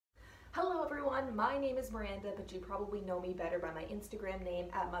everyone, my name is Miranda, but you probably know me better by my Instagram name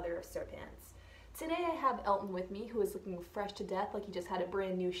at Mother of Serpents. Today I have Elton with me, who is looking fresh to death like he just had a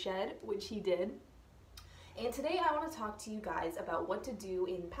brand new shed, which he did. And today I want to talk to you guys about what to do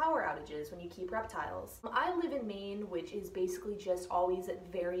in power outages when you keep reptiles. I live in Maine, which is basically just always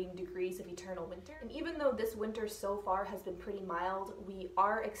at varying degrees of eternal winter. And even though this winter so far has been pretty mild, we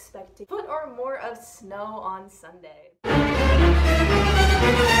are expecting a foot or more of snow on Sunday.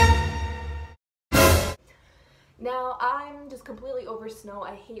 Now, I'm just completely over snow.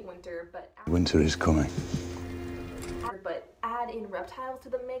 I hate winter, but winter is coming. But add in reptiles to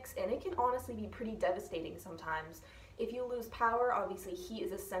the mix, and it can honestly be pretty devastating sometimes. If you lose power, obviously heat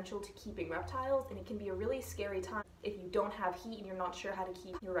is essential to keeping reptiles, and it can be a really scary time if you don't have heat and you're not sure how to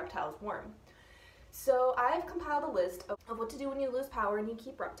keep your reptiles warm. So I've compiled a list of what to do when you lose power and you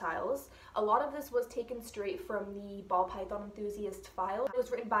keep reptiles. A lot of this was taken straight from the Ball Python Enthusiast file. It was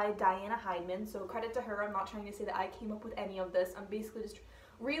written by Diana Heidman, so credit to her. I'm not trying to say that I came up with any of this. I'm basically just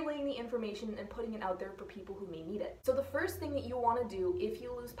relaying the information and putting it out there for people who may need it. So the first thing that you want to do if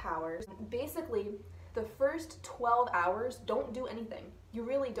you lose power, basically the first 12 hours, don't do anything. You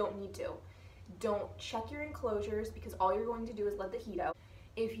really don't need to. Don't check your enclosures because all you're going to do is let the heat out.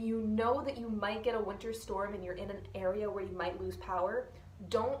 If you know that you might get a winter storm and you're in an area where you might lose power,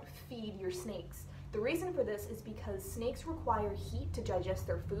 don't feed your snakes. The reason for this is because snakes require heat to digest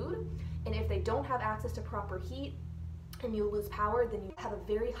their food, and if they don't have access to proper heat and you lose power, then you have a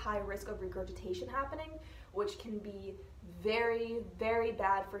very high risk of regurgitation happening, which can be very, very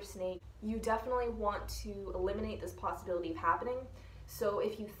bad for snakes. You definitely want to eliminate this possibility of happening. So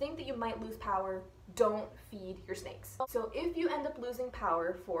if you think that you might lose power, don't feed your snakes. So if you end up losing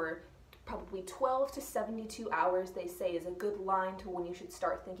power for probably 12 to 72 hours, they say is a good line to when you should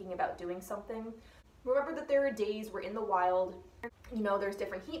start thinking about doing something. Remember that there are days where in the wild, there's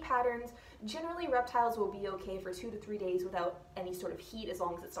different heat patterns. Generally, reptiles will be okay for 2 to 3 days without any sort of heat as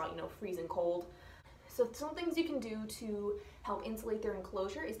long as it's not, freezing cold. So some things you can do to help insulate their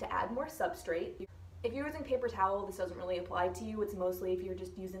enclosure is to add more substrate. If you're using paper towel, this doesn't really apply to you. It's mostly if you're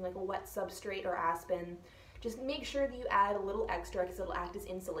just using like a wet substrate or aspen. Just make sure that you add a little extra because it'll act as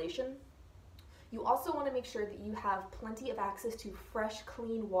insulation. You also want to make sure that you have plenty of access to fresh,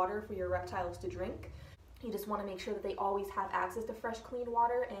 clean water for your reptiles to drink. You just want to make sure that they always have access to fresh, clean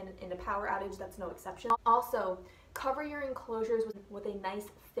water, and in a power outage, that's no exception. Also, cover your enclosures with a nice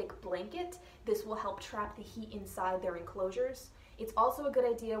thick blanket. This will help trap the heat inside their enclosures. It's also a good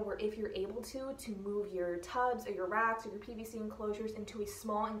idea where if you're able to move your tubs or your racks or your PVC enclosures into a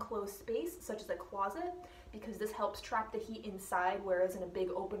small enclosed space, such as a closet, because this helps trap the heat inside, whereas in a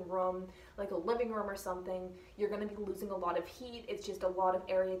big open room, like a living room or something, you're going to be losing a lot of heat. It's just a lot of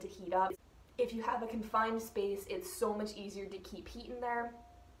area to heat up. If you have a confined space, it's so much easier to keep heat in there.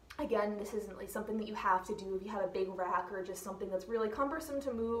 Again, this isn't like something that you have to do if you have a big rack or just something that's really cumbersome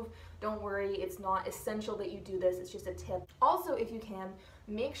to move. Don't worry, it's not essential that you do this, it's just a tip. Also, if you can,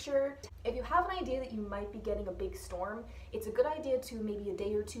 make sure, if you have an idea that you might be getting a big storm, it's a good idea to maybe a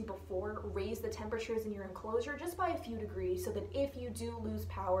day or two before raise the temperatures in your enclosure just by a few degrees so that if you do lose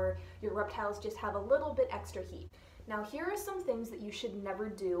power, your reptiles just have a little bit extra heat. Now, here are some things that you should never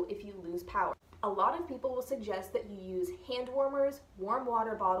do if you lose power. A lot of people will suggest that you use hand warmers, warm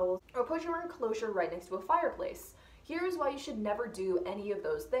water bottles, or put your enclosure right next to a fireplace. Here's why you should never do any of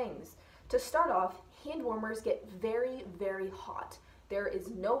those things. To start off, hand warmers get very, very hot. There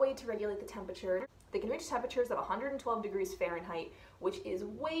is no way to regulate the temperature. They can reach temperatures of 112 degrees Fahrenheit, which is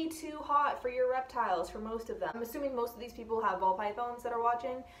way too hot for your reptiles, for most of them. I'm assuming most of these people have ball pythons that are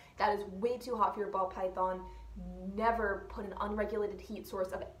watching. That is way too hot for your ball python. Never put an unregulated heat source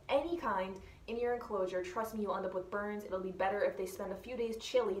of any kind in your enclosure. Trust me, you'll end up with burns. It'll be better if they spend a few days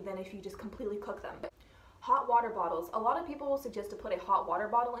chilly than if you just completely cook them. Hot water bottles. A lot of people will suggest to put a hot water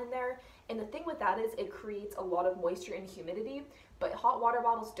bottle in there, and the thing with that is it creates a lot of moisture and humidity, but hot water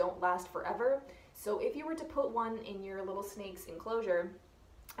bottles don't last forever. So if you were to put one in your little snake's enclosure,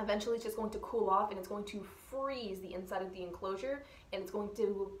 eventually it's just going to cool off and it's going to freeze the inside of the enclosure, and it's going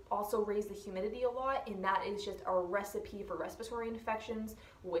to also raise the humidity a lot, and that is just a recipe for respiratory infections,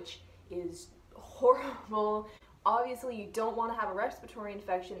 which is horrible. Obviously, you don't want to have a respiratory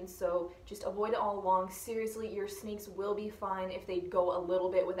infection, so just avoid it all along. Seriously, your snakes will be fine if they go a little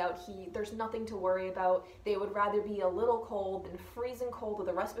bit without heat. There's nothing to worry about. They would rather be a little cold than freezing cold with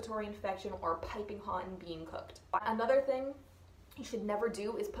a respiratory infection or piping hot and being cooked. Another thing you should never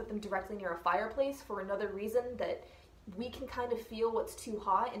do is put them directly near a fireplace, for another reason that we can kind of feel what's too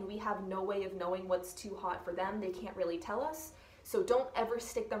hot and we have no way of knowing what's too hot for them. They can't really tell us. So don't ever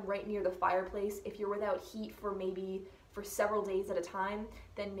stick them right near the fireplace. If you're without heat for maybe for several days at a time,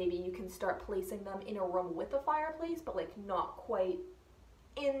 then maybe you can start placing them in a room with a fireplace, but like not quite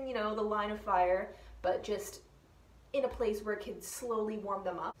in, you know, the line of fire, but just in a place where it can slowly warm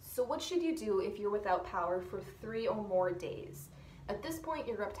them up. So what should you do if you're without power for 3 or more days? At this point,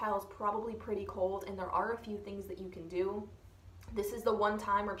 your reptile is probably pretty cold, and there are a few things that you can do. This is the one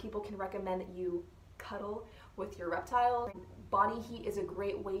time where people can recommend that you cuddle with your reptile. Body heat is a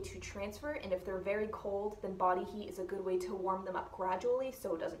great way to transfer, and if they're very cold, then body heat is a good way to warm them up gradually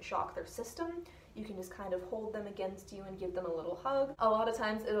so it doesn't shock their system. You can just kind of hold them against you and give them a little hug. A lot of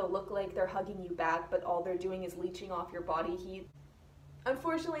times it'll look like they're hugging you back, but all they're doing is leeching off your body heat.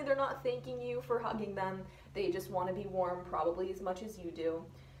 Unfortunately, they're not thanking you for hugging them. They just want to be warm probably as much as you do.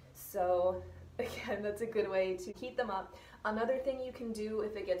 So again, that's a good way to heat them up. Another thing you can do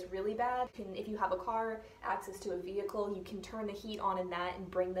if it gets really bad, if you have a car, access to a vehicle, you can turn the heat on in that and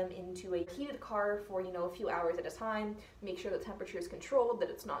bring them into a heated car for, you know, a few hours at a time. Make sure the temperature is controlled, that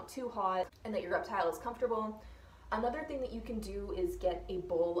it's not too hot, and that your reptile is comfortable. Another thing that you can do is get a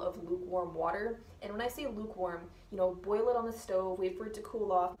bowl of lukewarm water. And when I say lukewarm, you know, boil it on the stove, wait for it to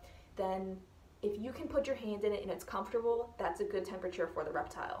cool off. Then if you can put your hand in it and it's comfortable, that's a good temperature for the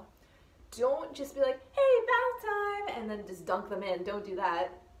reptile. Don't just be like, hey, bath time, and then just dunk them in. Don't do that.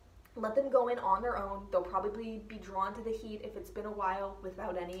 Let them go in on their own. They'll probably be drawn to the heat if it's been a while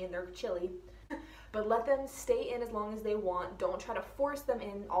without any and they're chilly. But let them stay in as long as they want. Don't try to force them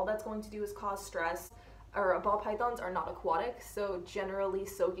in. All that's going to do is cause stress. Ball pythons are not aquatic, so generally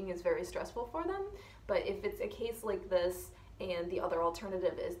soaking is very stressful for them. But if it's a case like this and the other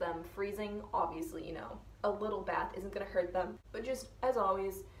alternative is them freezing, obviously, you know, a little bath isn't going to hurt them. But just, as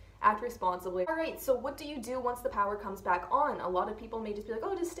always, act responsibly. Alright, so what do you do once the power comes back on? A lot of people may just be like,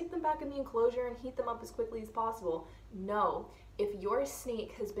 oh, just stick them back in the enclosure and heat them up as quickly as possible. No. If your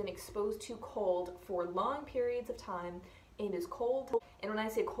snake has been exposed to cold for long periods of time and is cold, and when I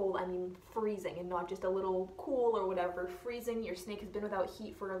say cold, I mean freezing and not just a little cool or whatever, freezing, your snake has been without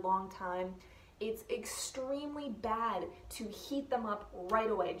heat for a long time, it's extremely bad to heat them up right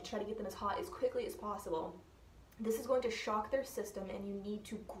away, to try to get them as hot as quickly as possible. This is going to shock their system, and you need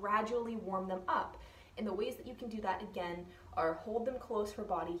to gradually warm them up. And the ways that you can do that, again, are hold them close for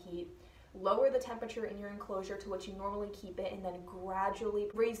body heat, lower the temperature in your enclosure to what you normally keep it, and then gradually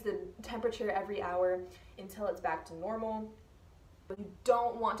raise the temperature every hour until it's back to normal. But you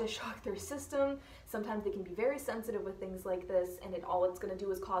don't want to shock their system. Sometimes they can be very sensitive with things like this, and all it's going to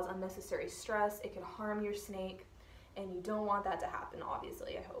do is cause unnecessary stress. It can harm your snake, and you don't want that to happen,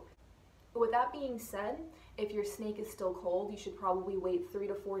 obviously, I hope. With that being said, if your snake is still cold, you should probably wait 3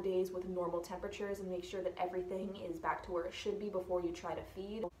 to 4 days with normal temperatures and make sure that everything is back to where it should be before you try to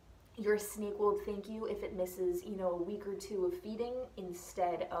feed. Your snake will thank you if it misses, you know, a week or 2 of feeding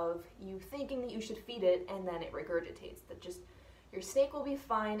instead of you thinking that you should feed it and then it regurgitates. Your snake will be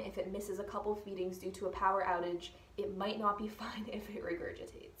fine if it misses a couple feedings due to a power outage. It might not be fine if it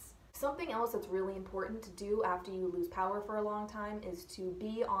regurgitates. Something else that's really important to do after you lose power for a long time is to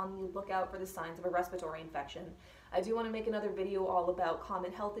be on the lookout for the signs of a respiratory infection. I do want to make another video all about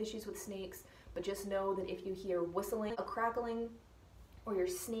common health issues with snakes, but just know that if you hear whistling, a crackling, or your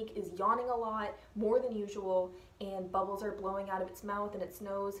snake is yawning a lot, more than usual, and bubbles are blowing out of its mouth and its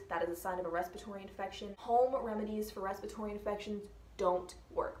nose, that is a sign of a respiratory infection. Home remedies for respiratory infections don't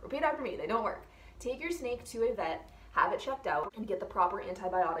work. Repeat after me, they don't work. Take your snake to a vet, have it checked out, and get the proper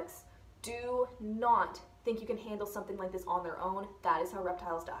antibiotics. Do not think you can handle something like this on their own. That is how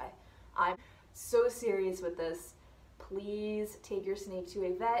reptiles die. I'm so serious with this. Please take your snake to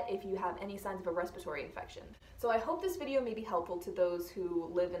a vet if you have any signs of a respiratory infection. So I hope this video may be helpful to those who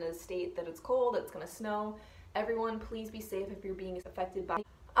live in a state that it's cold, it's gonna snow. Everyone, please be safe if you're being affected by it.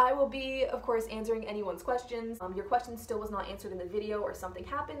 I will be, of course, answering anyone's questions. Your question still was not answered in the video or something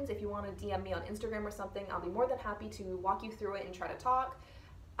happens. If you want to DM me on Instagram or something, I'll be more than happy to walk you through it and try to talk.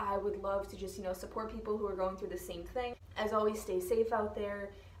 I would love to just, support people who are going through the same thing. As always, stay safe out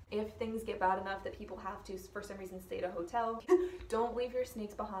there. If things get bad enough that people have to, for some reason, stay at a hotel, don't leave your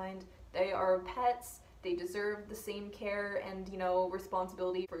snakes behind. They are pets. They deserve the same care and,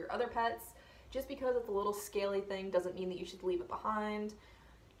 responsibility for your other pets. Just because it's a little scaly thing doesn't mean that you should leave it behind.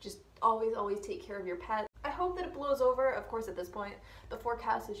 Just always, always take care of your pet. I hope that it blows over. Of course, at this point, the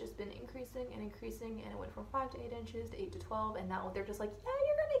forecast has just been increasing and increasing, and it went from 5 to 8 inches to 8 to 12, and now they're just like, yeah,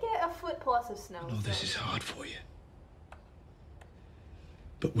 you're gonna get a foot plus of snow. I know this is hard for you,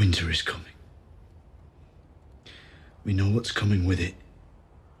 but winter is coming. We know what's coming with it.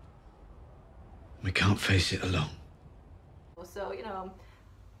 We can't face it alone. So,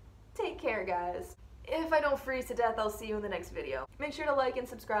 take care, guys. If I don't freeze to death, I'll see you in the next video. Make sure to like and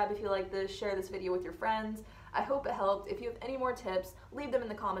subscribe if you like this, share this video with your friends. I hope it helped. If you have any more tips, leave them in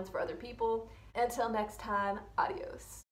the comments for other people. Until next time, adios.